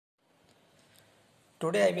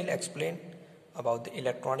Today I will explain about the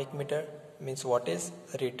electronic meter, means what is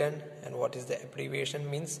written and what is the abbreviation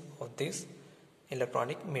means of this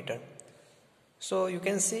electronic meter. So you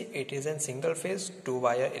can see it is a single phase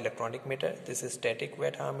 2-wire electronic meter. This is static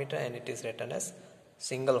weight meter and it is written as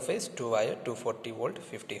single phase 2-wire 240 volt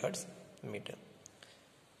 50 hertz meter.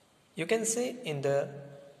 You can see in the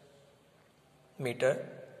meter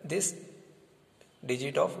this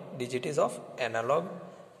digit is of analog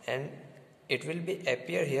and it will be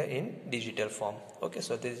appear here in digital form. Okay,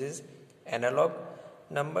 so this is analog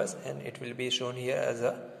numbers and it will be shown here as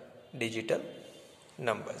a digital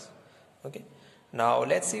numbers. Okay, now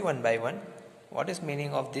let's see one by one what is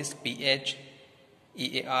meaning of this PH,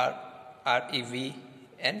 EAR, REV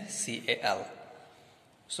and CAL.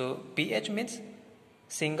 So PH means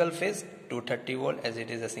single phase 230 volt as it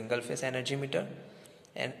is a single phase energy meter,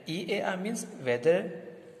 and EAR means whether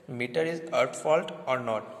meter is earth fault or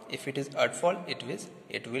not. If it is earth fault,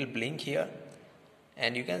 it will blink here,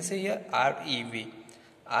 and you can see here REV.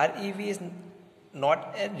 REV is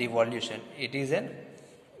not a revolution, it is a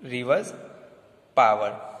reverse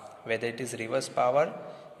power. Whether it is reverse power,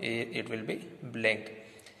 it will be blink.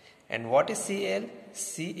 And what is CAL?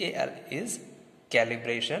 CAL is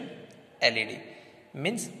calibration LED,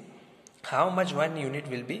 means how much one unit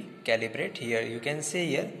will be calibrate. Here you can see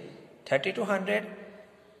here 3200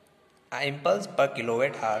 impulse per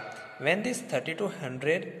kilowatt hour. When this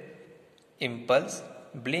 3200 impulse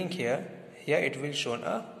blink here it will show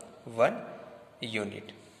a 1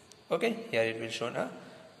 unit. Okay, here it will show a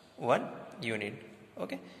 1 unit.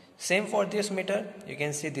 Okay, same for this meter. You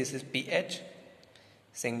can see this is PH,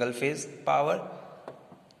 single phase power.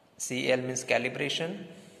 CL means calibration,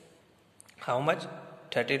 how much?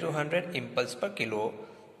 3200 impulse per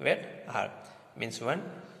kilowatt hour, means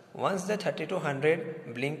once the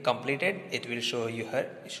 3200 blink completed, it will show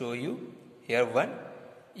you here 1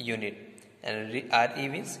 unit, and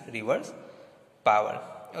REV is reverse power.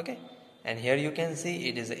 Okay, and here you can see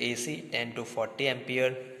it is AC 10 to 40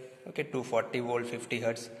 ampere. Okay, 240 volt 50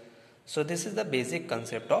 hertz. So this is the basic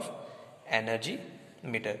concept of energy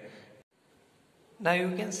meter. Now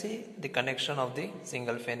you can see the connection of the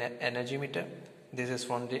single phase energy meter. This is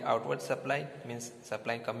from the outward supply, means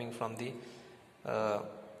supply coming from the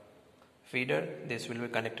feeder. This will be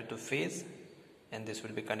connected to phase and this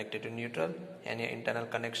will be connected to neutral, and your internal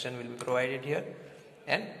connection will be provided here,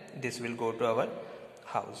 and this will go to our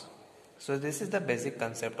house. So this is the basic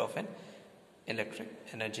concept of an electric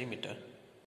energy meter.